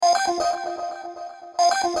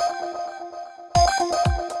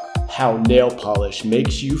How nail polish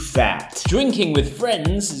makes you fat. Drinking with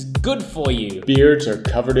friends is good for you. Beards are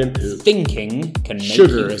covered in poop. Thinking can make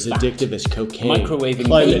Sugar you is fat. addictive as cocaine. Microwaving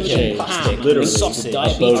Climate food change and plastic is literally sausage a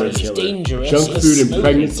diabetes boner is killer. dangerous Junk as food in smoking.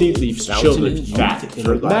 pregnancy leaves children Mountain fat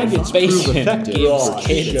for life. Maggots prove Bacon effective gives for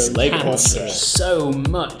kids leg cancer. ulcers. So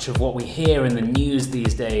much of what we hear in the news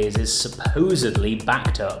these days is supposedly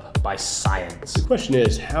backed up by science. The question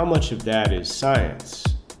is, how much of that is science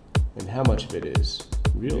and how much of it is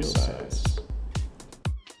real science?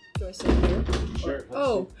 Do I sit here? Sure.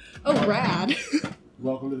 Oh, rad.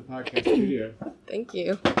 Welcome to the podcast studio. Thank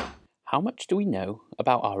you. How much do we know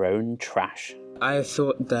about our own trash? I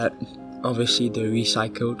thought that obviously the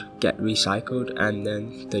recycled get recycled and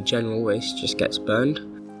then the general waste just gets burned.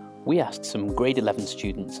 We asked some grade 11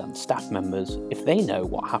 students and staff members if they know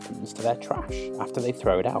what happens to their trash after they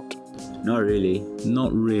throw it out. Not really.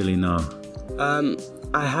 Not really, no.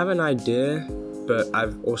 I have an idea, but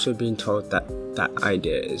I've also been told that that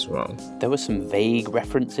idea is wrong. There were some vague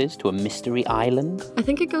references to a mystery island. I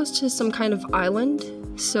think it goes to some kind of island.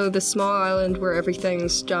 So the small island where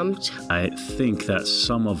everything's dumped. I think that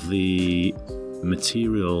some of the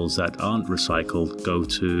materials that aren't recycled go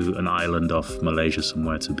to an island off Malaysia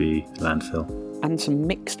somewhere to be landfill. And some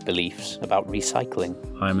mixed beliefs about recycling.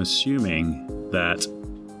 I'm assuming that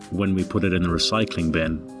when we put it in the recycling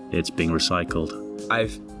bin, it's being recycled.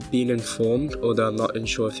 I've been informed, although I'm not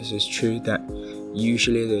sure if this is true, that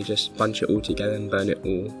usually they just bunch it all together and burn it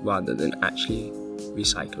all rather than actually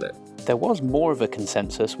recycle it. There was more of a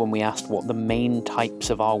consensus when we asked what the main types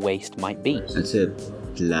of our waste might be. That's it.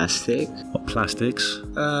 Plastic? What, plastics?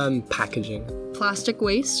 Packaging. Plastic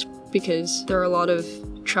waste, because there are a lot of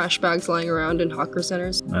trash bags lying around in hawker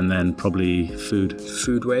centers. And then probably food.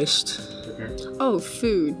 Food waste. Oh,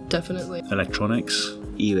 food, definitely. Electronics.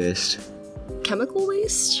 E-waste. Chemical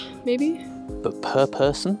waste, maybe? But per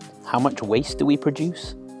person, how much waste do we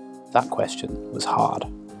produce? That question was hard.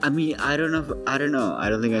 I mean, I don't know. I don't know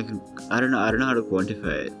how to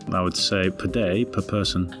quantify it. I would say per day, per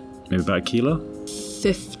person, maybe about a kilo.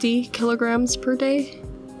 50 kilograms per day?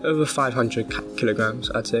 Over 500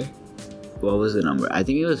 kilograms, I'd say. What was the number? I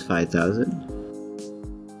think it was 5,000.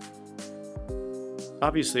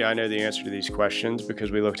 Obviously, I know the answer to these questions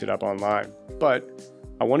because we looked it up online, but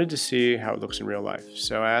I wanted to see how it looks in real life.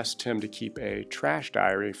 So I asked Tim to keep a trash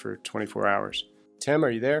diary for 24 hours. Tim, are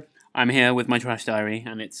you there? I'm here with my trash diary,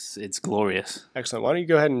 and it's glorious. Excellent. Why don't you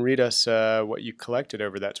go ahead and read us what you collected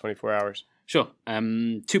over that 24 hours? Sure.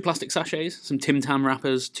 2 plastic sachets, some Tim Tam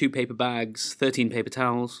wrappers, 2 paper bags, 13 paper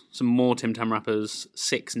towels, some more Tim Tam wrappers,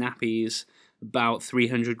 6 nappies, about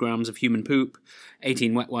 300 grams of human poop,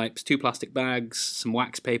 18 wet wipes, 2 plastic bags, some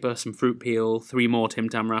wax paper, some fruit peel, 3 more Tim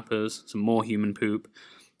Tam wrappers, some more human poop,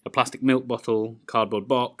 a plastic milk bottle, cardboard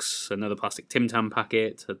box, another plastic Tim Tam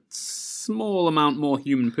packet, a small amount more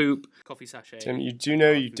human poop, coffee sachet. Tim, you do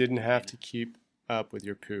know you didn't have to keep up with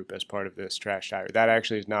your poop as part of this trash diary. That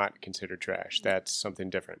actually is not considered trash. That's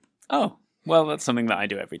something different. Oh, well, that's something that I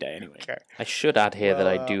do every day anyway. Okay. I should add here that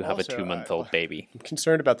I do have also, a 2-month-old baby. I'm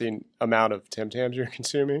concerned about the amount of Tim Tams you're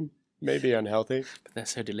consuming. Maybe unhealthy. But they're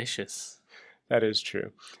so delicious. That is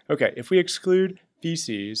true. Okay, if we exclude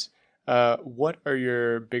feces, what are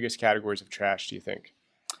your biggest categories of trash, do you think?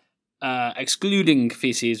 Excluding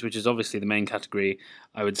feces, which is obviously the main category,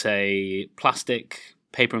 I would say plastic,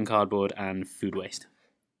 paper and cardboard, and food waste.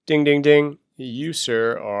 Ding, ding, ding. You,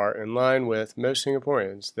 sir, are in line with most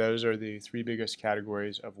Singaporeans. Those are the 3 biggest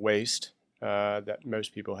categories of waste that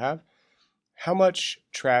most people have. How much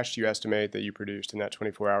trash do you estimate that you produced in that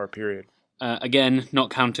 24-hour period? Again,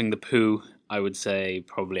 not counting the poo, I would say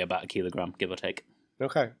probably about 1 kilogram, give or take.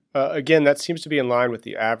 Okay. Again, that seems to be in line with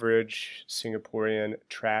the average Singaporean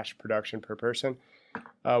trash production per person.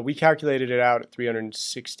 We calculated it out at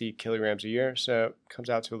 360 kilograms a year, so it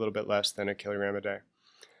comes out to a little bit less than 1 kilogram a day.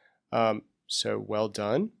 So well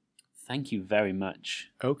done. Thank you very much.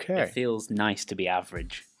 Okay. It feels nice to be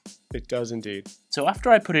average. It does indeed. So after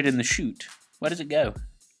I put it in the chute, where does it go?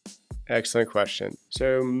 Excellent question.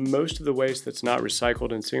 So most of the waste that's not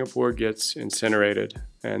recycled in Singapore gets incinerated,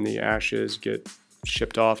 and the ashes get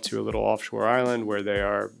shipped off to a little offshore island where they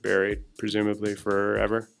are buried, presumably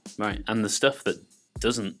forever. Right, and the stuff that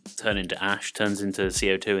doesn't turn into ash turns into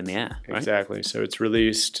CO2 in the air, right? Exactly. So it's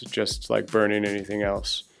released just like burning anything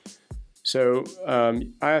else. So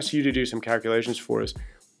I asked you to do some calculations for us.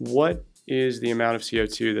 What is the amount of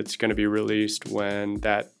CO2 that's going to be released when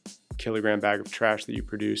that kilogram bag of trash that you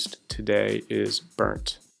produced today is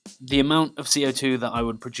burnt? The amount of CO2 that I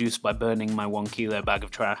would produce by burning my 1 kilo bag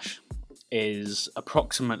of trash is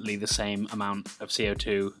approximately the same amount of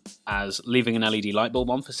CO2 as leaving an LED light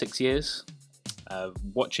bulb on for 6 years,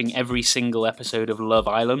 watching every single episode of Love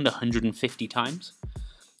Island 150 times,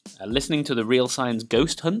 listening to the Real Science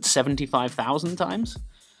Ghost Hunt 75,000 times,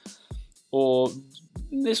 or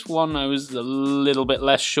this one I was a little bit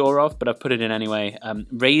less sure of, but I've put it in anyway,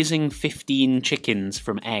 raising 15 chickens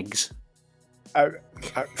from eggs. I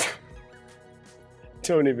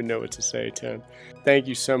don't even know what to say, Tim. Thank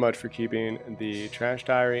you so much for keeping the trash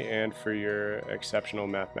diary and for your exceptional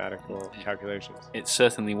mathematical calculations. It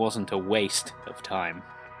certainly wasn't a waste of time.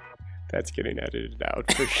 That's getting edited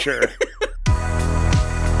out for sure.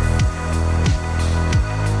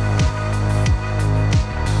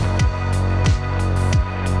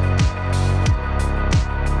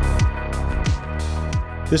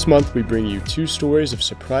 This month we bring you 2 stories of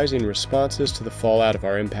surprising responses to the fallout of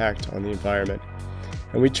our impact on the environment.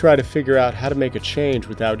 And we try to figure out how to make a change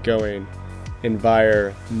without going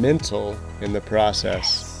environmental in the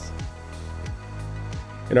process.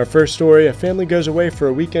 In our first story, a family goes away for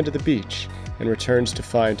a weekend to the beach and returns to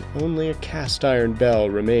find only a cast iron bell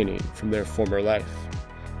remaining from their former life.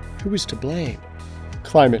 Who is to blame?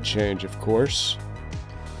 Climate change, of course.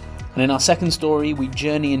 And in our second story, we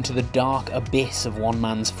journey into the dark abyss of one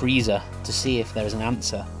man's freezer to see if there is an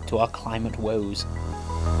answer to our climate woes.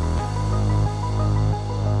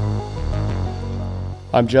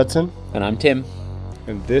 I'm Judson. And I'm Tim.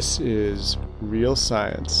 And this is Real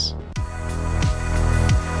Science.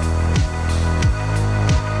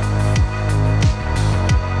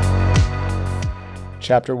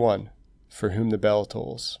 Chapter 1, For Whom the Bell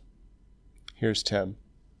Tolls. Here's Tim.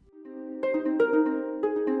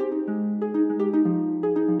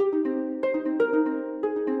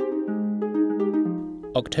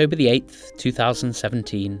 October the 8th,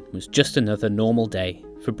 2017 was just another normal day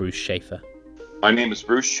for Bruce Schaefer. My name is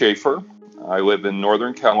Bruce Schaefer. I live in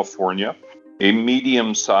Northern California, a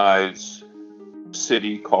medium-sized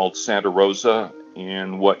city called Santa Rosa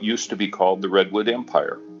in what used to be called the Redwood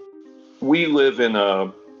Empire. We live in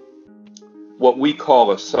what we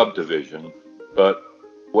call a subdivision, but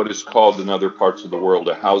what is called in other parts of the world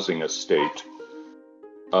a housing estate.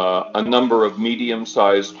 A number of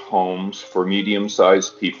medium-sized homes for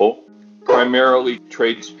medium-sized people, primarily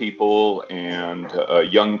tradespeople and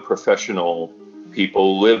young professional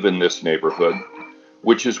people live in this neighborhood,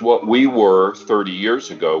 which is what we were 30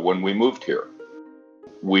 years ago when we moved here.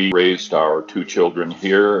 We raised our 2 children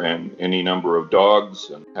here and any number of dogs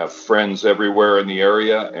and have friends everywhere in the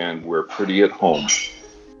area, and we're pretty at home.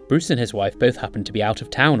 Bruce and his wife both happened to be out of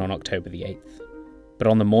town on October the 8th. But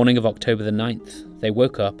on the morning of October the 9th, they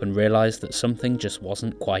woke up and realized that something just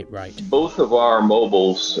wasn't quite right. Both of our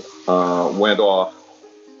mobiles went off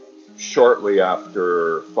shortly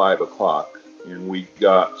after 5 o'clock. And we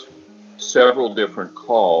got several different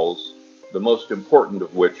calls, the most important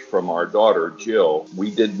of which from our daughter, Jill.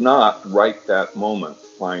 We did not, right that moment,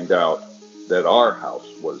 find out that our house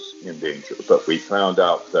was in danger, but we found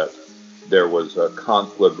out that there was a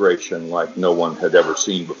conflagration like no one had ever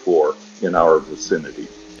seen before in our vicinity.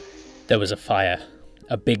 There was a fire,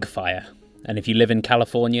 a big fire, and if you live in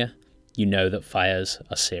California, you know that fires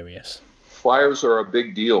are serious. Fires are a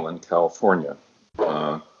big deal in California.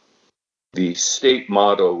 The state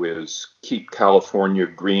motto is keep California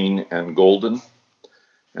green and golden.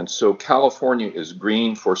 And so California is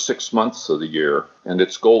green for 6 months of the year, and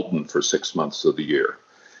it's golden for 6 months of the year.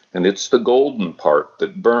 And it's the golden part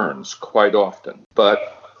that burns quite often. But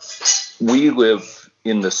we live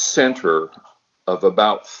in the center of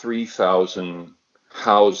about 3,000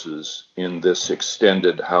 houses in this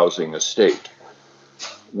extended housing estate.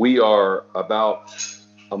 We are about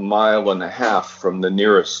 1.5 miles from the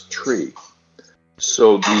nearest tree.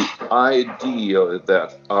 So the idea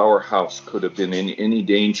that our house could have been in any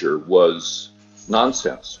danger was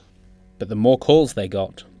nonsense. But the more calls they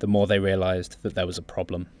got, the more they realized that there was a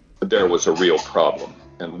problem. There was a real problem.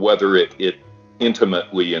 And whether it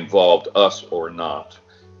intimately involved us or not,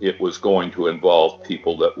 it was going to involve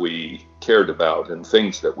people that we cared about and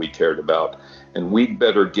things that we cared about. And we'd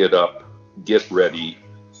better get up, get ready.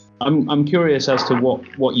 I'm curious as to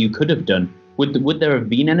what you could have done. Would there have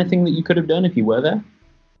been anything that you could have done if you were there?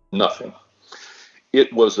 Nothing.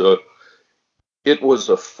 It was a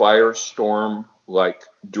firestorm like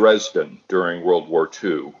Dresden during World War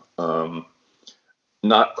II,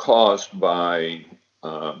 not caused by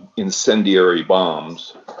incendiary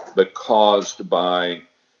bombs, but caused by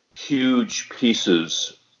huge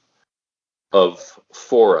pieces of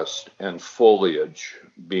forest and foliage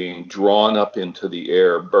being drawn up into the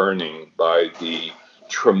air, burning by the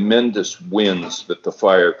tremendous winds that the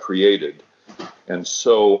fire created. And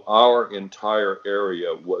so our entire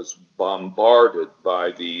area was bombarded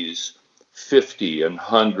by these 50 and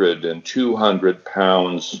 100 and 200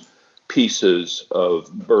 pounds pieces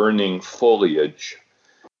of burning foliage.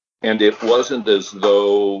 And it wasn't as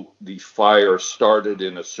though the fire started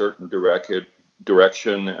in a certain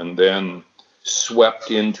direction and then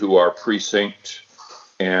swept into our precinct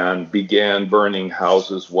and began burning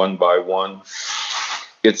houses one by one.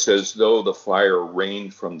 It's as though the fire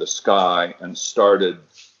rained from the sky and started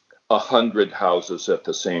 100 houses at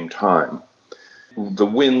the same time. The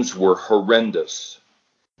winds were horrendous,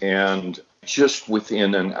 and just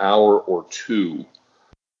within an hour or two,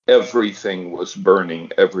 everything was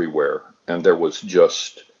burning everywhere, and there was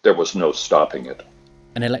no stopping it.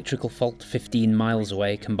 An electrical fault 15 miles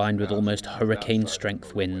away, combined with almost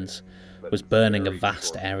hurricane-strength winds, was burning a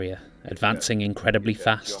vast area, advancing incredibly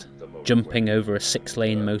fast, jumping over a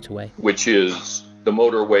 6-lane motorway. Which is the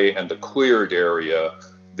motorway, and the cleared area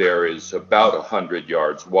there is about 100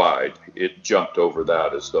 yards wide. It jumped over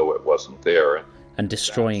that as though it wasn't there. And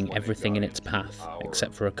destroying everything in its path,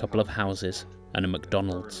 except for a couple of houses and a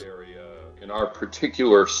McDonald's. In our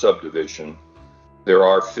particular subdivision, there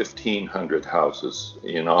are 1,500 houses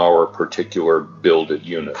in our particular builded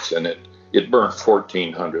units, and it burnt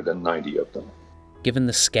 1,490 of them. Given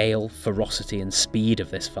the scale, ferocity and speed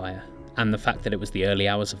of this fire, and the fact that it was the early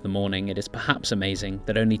hours of the morning, it is perhaps amazing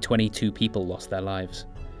that only 22 people lost their lives.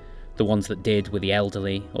 The ones that did were the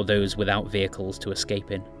elderly or those without vehicles to escape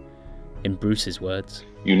in. In Bruce's words,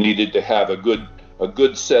 you needed to have a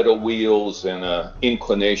good set of wheels and an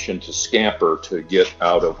inclination to scamper to get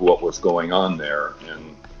out of what was going on there.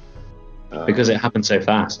 And because it happened so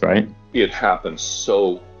fast, right? It happened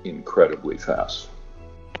so incredibly fast.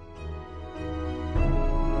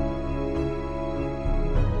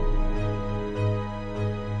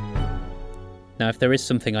 Now, if there is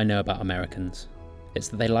something I know about Americans, it's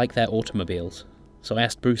that they like their automobiles. So I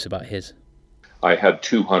asked Bruce about his. I had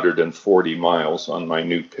 240 miles on my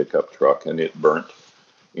new pickup truck, and it burnt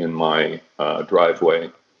in my driveway.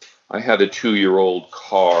 I had a 2-year-old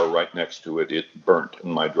car right next to it. It burnt in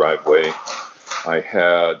my driveway. I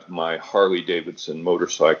had my Harley-Davidson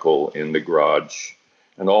motorcycle in the garage,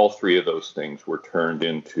 and all three of those things were turned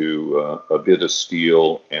into a bit of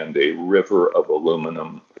steel and a river of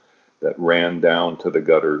aluminum that ran down to the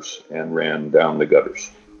gutters and ran down the gutters.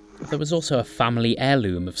 There was also a family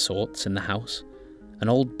heirloom of sorts in the house. An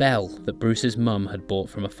old bell that Bruce's mum had bought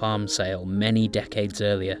from a farm sale many decades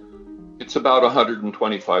earlier. It's about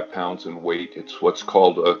 125 pounds in weight. It's what's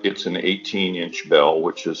called it's an 18-inch bell,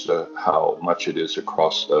 which is how much it is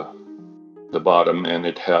across the bottom, and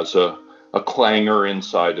it has a clanger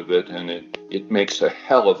inside of it, and it makes a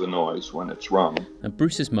hell of a noise when it's rung. And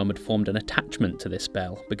Bruce's mum had formed an attachment to this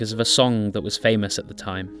bell because of a song that was famous at the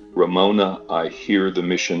time. Ramona, I hear the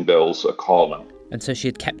mission bells a-calling. And so she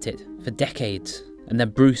had kept it for decades. And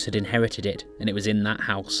then Bruce had inherited it, and it was in that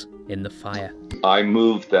house, in the fire. I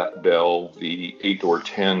moved that bell the 8 or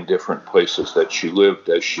 10 different places that she lived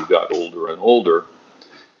as she got older and older.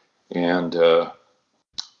 And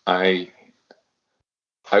I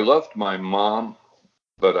loved my mom,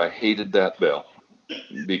 but I hated that bell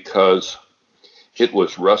because it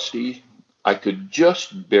was rusty. I could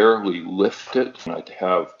just barely lift it, and I'd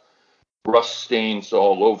have rust stains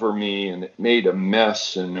all over me, and it made a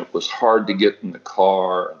mess, and it was hard to get in the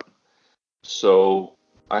car. So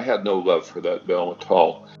I had no love for that bell at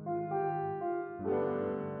all.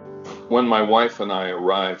 When my wife and I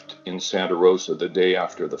arrived in Santa Rosa the day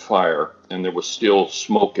after the fire, and there was still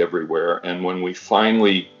smoke everywhere, and when we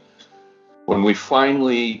finally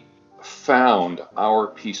found our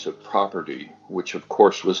piece of property, which of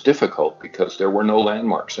course was difficult because there were no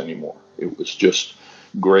landmarks anymore. It was just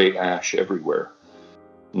gray ash everywhere.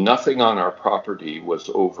 Nothing on our property was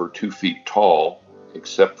over 2 feet tall,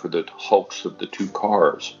 except for the hulks of the 2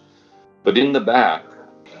 cars. But in the back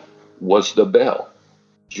was the bell,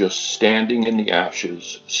 just standing in the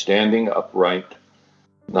ashes, standing upright,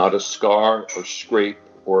 not a scar or scrape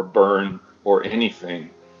or burn or anything,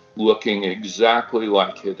 looking exactly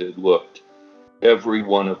like it had looked every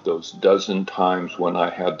one of those dozen times when I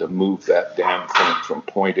had to move that damn thing from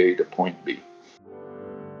point A to point B.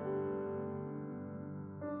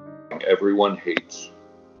 Everyone hates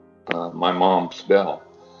my mom's bell.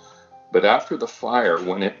 But after the fire,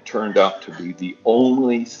 when it turned out to be the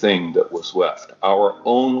only thing that was left, our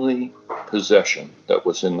only possession that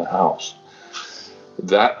was in the house,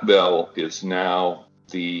 that bell is now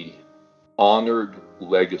the honored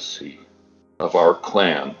legacy of our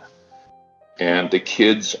clan. And the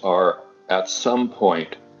kids are at some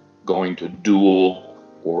point going to duel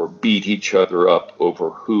or beat each other up over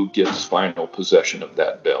who gets final possession of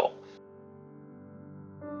that bell.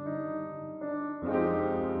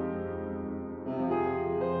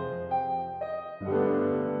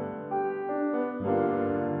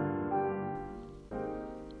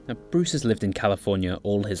 Now, Bruce has lived in California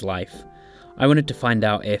all his life. I wanted to find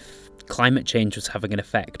out if climate change was having an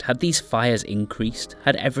effect. Had these fires increased?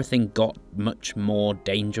 Had everything got much more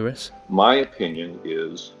dangerous? My opinion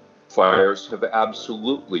is fires have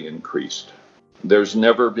absolutely increased. There's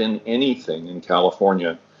never been anything in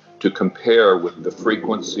California to compare with the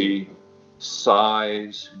frequency,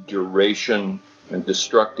 size, duration, and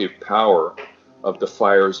destructive power of the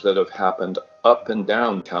fires that have happened up and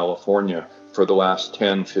down California for the last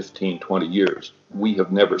 10, 15, 20 years. We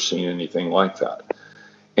have never seen anything like that.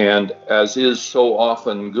 And as is so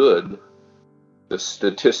often good, the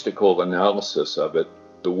statistical analysis of it,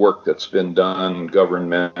 the work that's been done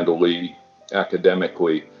governmentally,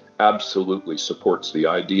 academically, absolutely supports the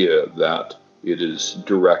idea that it is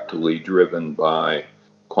directly driven by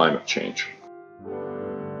climate change.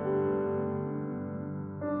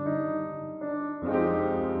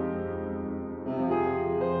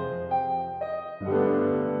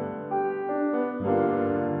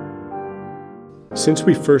 Since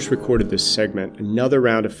we first recorded this segment, another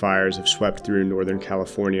round of fires have swept through Northern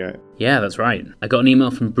California. Yeah, that's right. I got an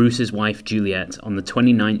email from Bruce's wife, Juliet, on the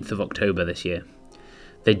 29th of October this year.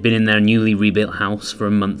 They'd been in their newly rebuilt house for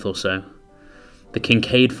a month or so. The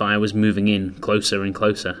Kincaid fire was moving in, closer and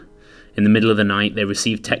closer. In the middle of the night, they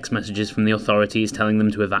received text messages from the authorities telling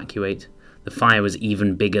them to evacuate. The fire was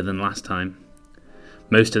even bigger than last time.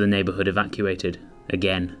 Most of the neighborhood evacuated,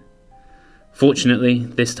 again. Fortunately,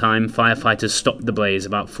 this time, firefighters stopped the blaze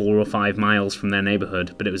about 4 or 5 miles from their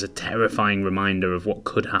neighborhood, but it was a terrifying reminder of what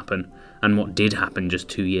could happen, and what did happen just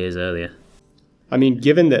 2 years earlier. I mean,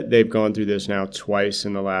 given that they've gone through this now twice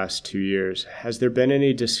in the last 2 years, has there been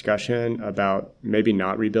any discussion about maybe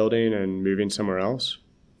not rebuilding and moving somewhere else?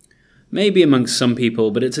 Maybe amongst some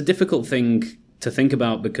people, but it's a difficult thing to think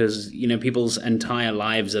about because, you know, people's entire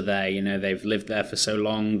lives are there. You know, they've lived there for so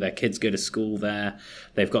long, their kids go to school there,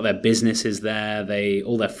 they've got their businesses there,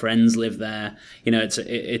 all their friends live there. You know, it's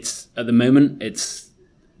at the moment, it's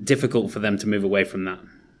difficult for them to move away from that.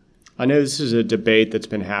 I know this is a debate that's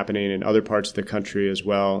been happening in other parts of the country as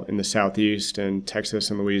well, in the Southeast and Texas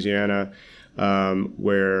and Louisiana,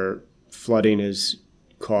 where flooding has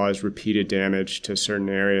caused repeated damage to certain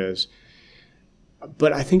areas.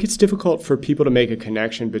 But I think it's difficult for people to make a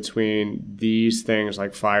connection between these things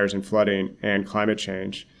like fires and flooding and climate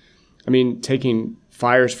change. I mean, taking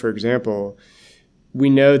fires, for example,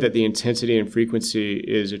 we know that the intensity and frequency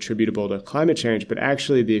is attributable to climate change, but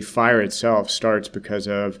actually the fire itself starts because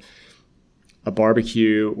of a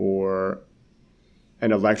barbecue or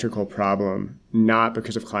an electrical problem, not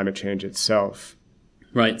because of climate change itself.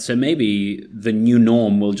 Right, so maybe the new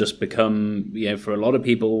norm will just become, you know, for a lot of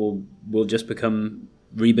people, will just become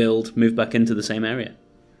rebuild, move back into the same area.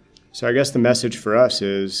 So I guess the message for us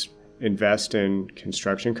is invest in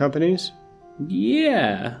construction companies?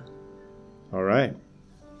 Yeah. All right.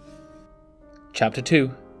 Chapter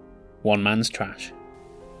 2, One Man's Trash.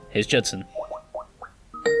 Here's Judson.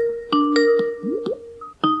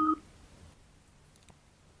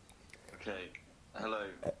 Okay, hello.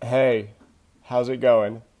 Hey, how's it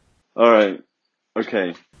going? Alright,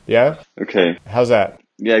 okay. Yeah? Okay. How's that?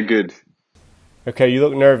 Yeah, good. Okay, you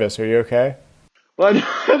look nervous. Are you okay? Well, the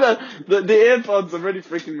earpods are really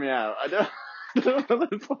freaking me out. I don't know what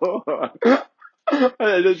they're for.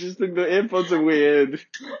 I just think the earpods are weird.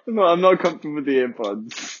 No, I'm not comfortable with the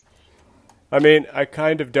earpods. I mean, I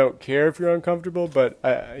kind of don't care if you're uncomfortable, but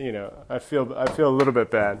I feel a little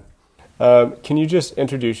bit bad. Can you just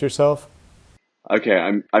introduce yourself? Okay,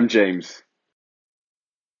 I'm James.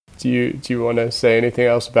 Do you want to say anything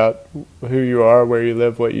else about who you are, where you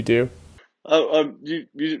live, what you do?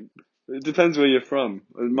 It depends where you're from.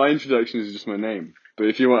 My introduction is just my name, but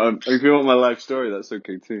if you want my life story, that's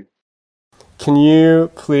okay too. Can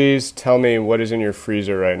you please tell me what is in your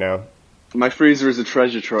freezer right now? My freezer is a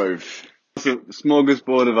treasure trove. It's a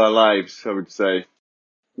smorgasbord of our lives, I would say.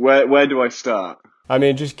 Where do I start? I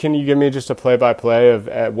mean, can you give me just a play-by-play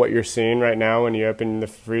of what you're seeing right now when you open the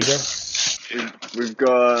freezer? We've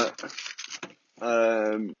got...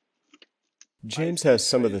 James has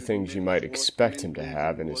some of the things you might expect him to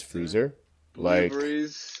have in his freezer, like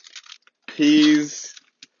blueberries, peas,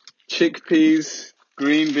 chickpeas,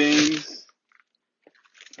 green beans,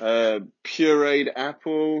 pureed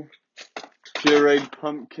apple, pureed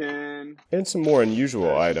pumpkin, and some more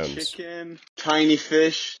unusual items. Chicken, tiny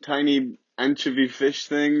fish, tiny anchovy fish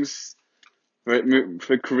things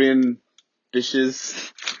for Korean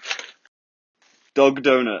dishes. Dog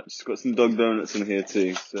donuts. Got some dog donuts in here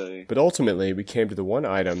too. So. But ultimately, we came to the one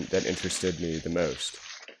item that interested me the most.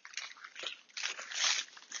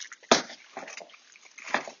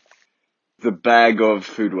 The bag of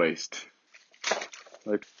food waste.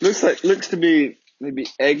 Like looks to be maybe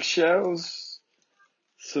eggshells,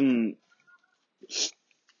 some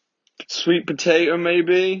sweet potato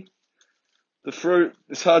maybe.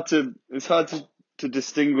 It's hard to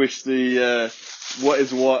distinguish the what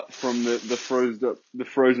is what from the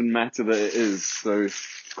frozen matter that it is. So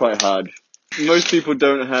it's quite hard. Most people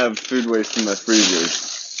don't have food waste in their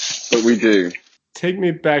freezers, but we do. Take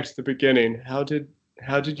me back to the beginning. How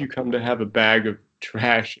did you come to have a bag of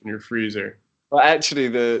trash in your freezer? Well, actually,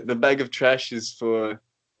 the bag of trash is for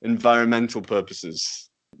environmental purposes.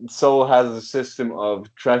 Seoul has a system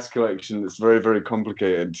of trash collection that's very, very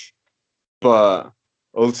complicated, but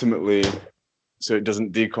ultimately, so it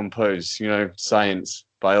doesn't decompose, science,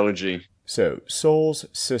 biology. So, Seoul's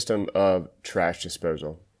system of trash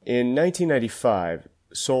disposal. In 1995,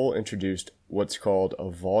 Seoul introduced what's called a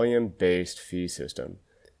volume-based fee system.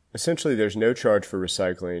 Essentially, there's no charge for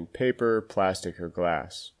recycling paper, plastic, or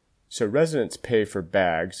glass. So residents pay for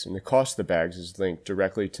bags, and the cost of the bags is linked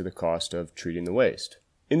directly to the cost of treating the waste.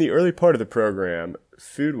 In the early part of the program,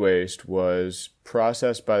 food waste was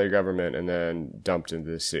processed by the government and then dumped into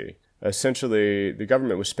the sea. Essentially, the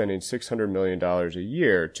government was spending $600 million a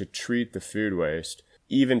year to treat the food waste.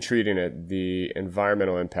 Even treating it, the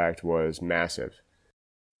environmental impact was massive.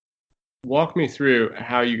 Walk me through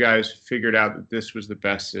how you guys figured out that this was the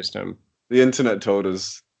best system. The internet told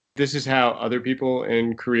us. This is how other people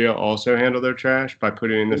in Korea also handle their trash, by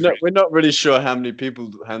putting it in the freezer? We're not really sure how many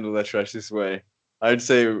people handle their trash this way. I'd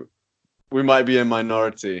say we might be a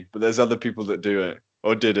minority, but there's other people that do it,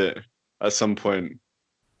 or did it, at some point.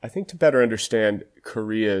 I think to better understand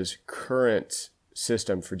Korea's current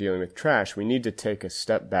system for dealing with trash, we need to take a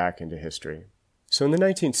step back into history. So in the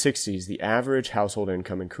 1960s, the average household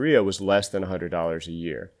income in Korea was less than $100 a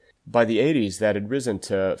year. By the 80s, that had risen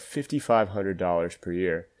to $5,500 per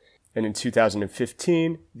year. And in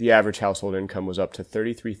 2015, the average household income was up to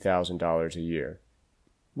 $33,000 a year.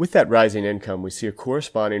 With that rising income, we see a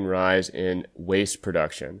corresponding rise in waste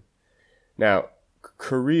production. Now,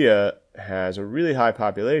 Korea has a really high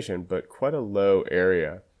population, but quite a low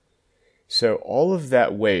area. So all of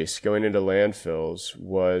that waste going into landfills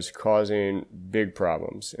was causing big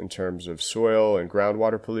problems in terms of soil and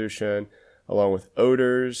groundwater pollution, along with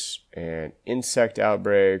odors and insect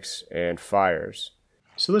outbreaks and fires.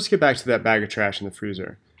 So let's get back to that bag of trash in the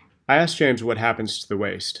freezer. I asked James what happens to the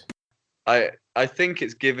waste. I think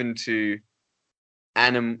it's given to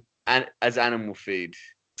as animal feed,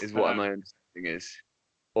 is what my understanding is.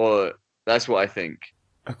 Or that's what I think.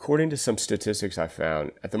 According to some statistics I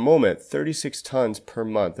found, at the moment, 36 tons per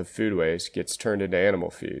month of food waste gets turned into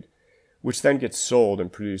animal feed, which then gets sold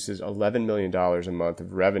and produces $11 million a month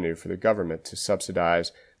of revenue for the government to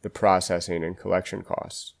subsidize the processing and collection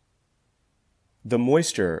costs. The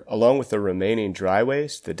moisture, along with the remaining dry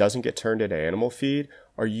waste that doesn't get turned into animal feed,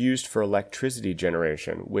 are used for electricity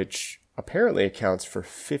generation, which apparently accounts for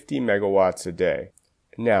 50 megawatts a day.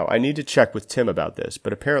 Now, I need to check with Tim about this,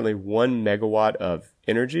 but apparently 1 megawatt of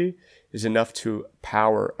energy is enough to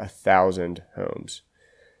power 1,000 homes.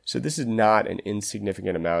 So this is not an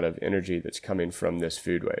insignificant amount of energy that's coming from this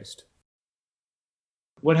food waste.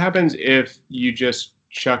 What happens if you just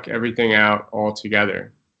chuck everything out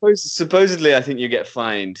altogether? Supposedly, I think you get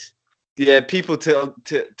fined. Yeah, people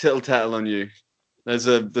tittle-tattle on you. There's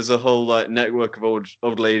a whole network of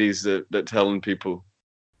old ladies that tell on people.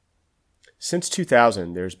 Since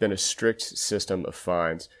 2000, there's been a strict system of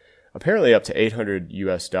fines, apparently up to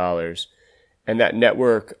 $800, and that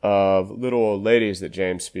network of little old ladies that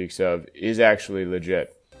James speaks of is actually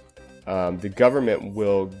legit. The government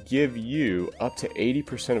will give you up to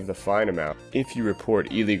 80% of the fine amount if you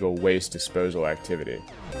report illegal waste disposal activity.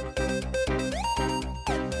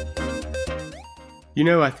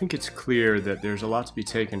 I think it's clear that there's a lot to be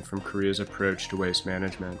taken from Korea's approach to waste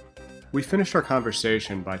management. We finished our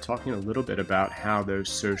conversation by talking a little bit about how those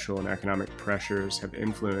social and economic pressures have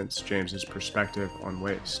influenced James's perspective on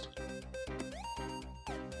waste.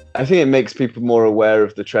 I think it makes people more aware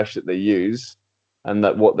of the trash that they use, and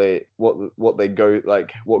that what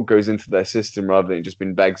goes into their system rather than just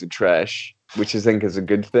being bags of trash, which I think is a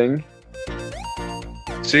good thing.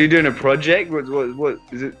 So you're doing a project? What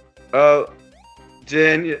is it? Oh,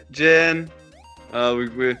 Jen.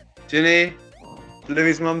 We're Ginny.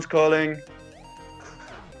 Livy's mum's calling.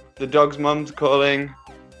 The dog's mum's calling.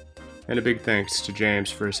 And a big thanks to James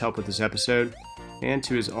for his help with this episode and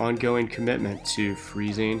to his ongoing commitment to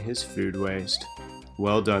freezing his food waste.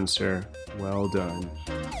 Well done, sir. Well done.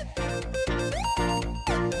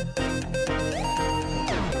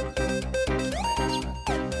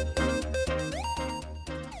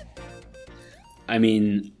 I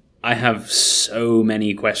mean, I have so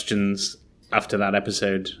many questions after that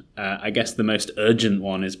episode. I guess the most urgent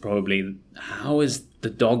one is probably, how is the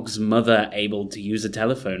dog's mother able to use a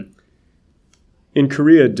telephone? In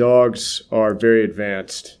Korea, dogs are very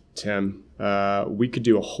advanced, Tim. We could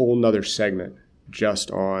do a whole nother segment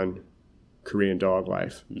just on Korean dog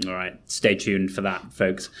life. All right, stay tuned for that,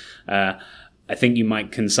 folks. I think you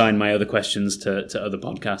might consign my other questions to other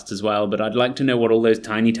podcasts as well, but I'd like to know what all those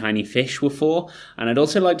tiny, tiny fish were for, and I'd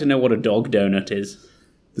also like to know what a dog donut is.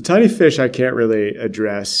 The tiny fish I can't really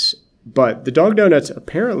address, but the dog donuts,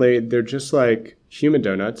 apparently, they're just like human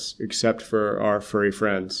donuts, except for our furry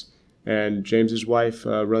friends. And James's wife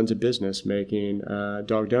runs a business making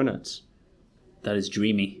dog donuts. That is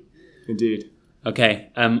dreamy. Indeed. Okay,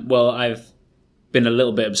 well, I've been a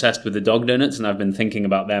little bit obsessed with the dog donuts, and I've been thinking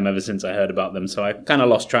about them ever since I heard about them. So I kind of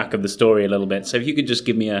lost track of the story a little bit. So if you could just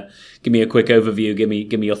give me a quick overview, give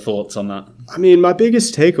me your thoughts on that. I mean, my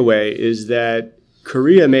biggest takeaway is that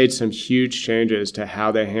Korea made some huge changes to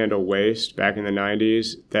how they handle waste back in the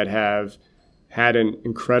 90s that have had an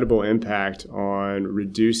incredible impact on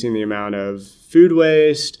reducing the amount of food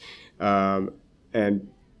waste and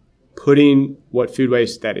putting what food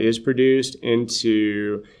waste that is produced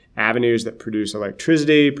into avenues that produce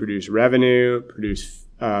electricity, produce revenue, produce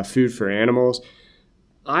food for animals.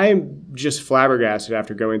 I'm just flabbergasted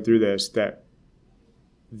after going through this that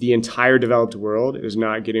the entire developed world is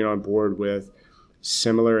not getting on board with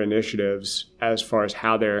similar initiatives as far as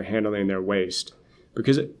how they're handling their waste.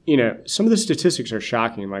 Because, you know, some of the statistics are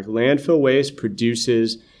shocking. Like landfill waste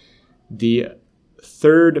produces the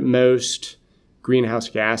third most greenhouse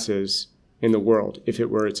gases in the world if it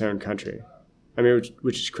were its own country. I mean,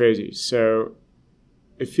 which is crazy. So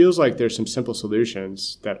it feels like there's some simple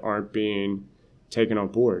solutions that aren't being taken on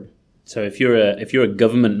board. So if you're a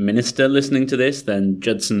government minister listening to this, then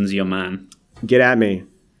Judson's your man. Get at me.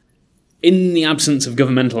 In the absence of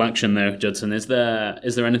governmental action, though, Judson, is there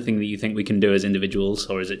anything that you think we can do as individuals,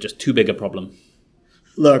 or is it just too big a problem?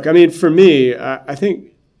 Look, I mean, for me, I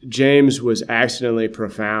think James was accidentally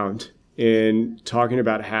profound in talking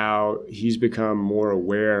about how he's become more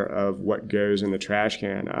aware of what goes in the trash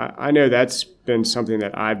can. I know that's been something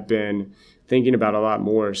that I've been thinking about a lot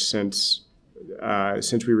more since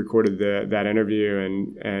we recorded that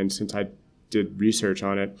interview and since I did research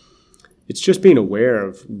on it. It's just being aware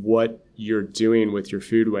of what you're doing with your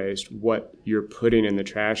food waste, what you're putting in the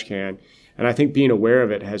trash can. And I think being aware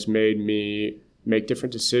of it has made me make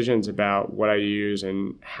different decisions about what I use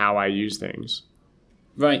and how I use things.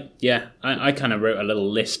 Right, yeah. I kind of wrote a little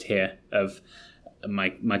list here of my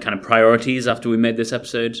kind of priorities after we made this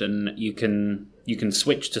episode, and you can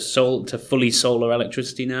switch to fully solar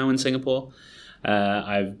electricity now in Singapore.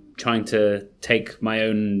 I'm trying to take my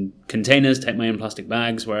own containers, take my own plastic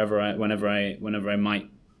bags whenever I might,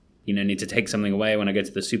 need to take something away when I go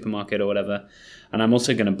to the supermarket or whatever. And I'm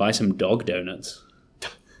also going to buy some dog donuts.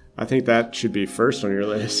 I think that should be first on your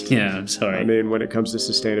list. Yeah, I'm sorry. I mean, when it comes to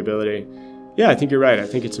sustainability, yeah, I think you're right. I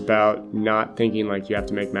think it's about not thinking like you have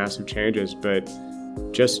to make massive changes, but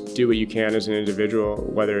just do what you can as an individual,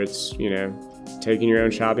 whether it's, taking your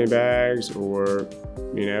own shopping bags or,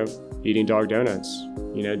 eating dog donuts.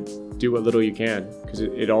 Do what little you can, because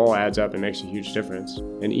it all adds up and makes a huge difference.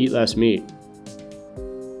 And eat less meat.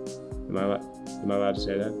 Am I allowed to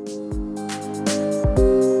say that?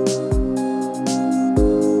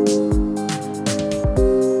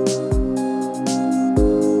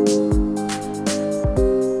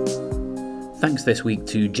 Thanks this week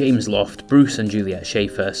to James Loft, Bruce and Juliet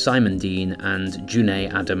Schaefer, Simon Dean, and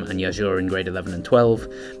Junei, Adam and Yajur in grade 11 and 12.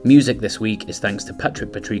 Music this week is thanks to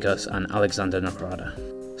Patrick Patrikos and Alexander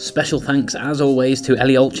Nakrada. Special thanks, as always, to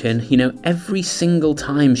Ellie Olchin. Every single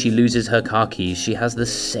time she loses her car keys, she has the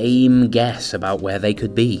same guess about where they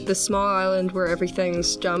could be. The small island where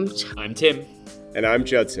everything's dumped. I'm Tim. And I'm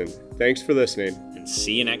Judson. Thanks for listening. And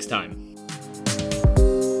see you next time.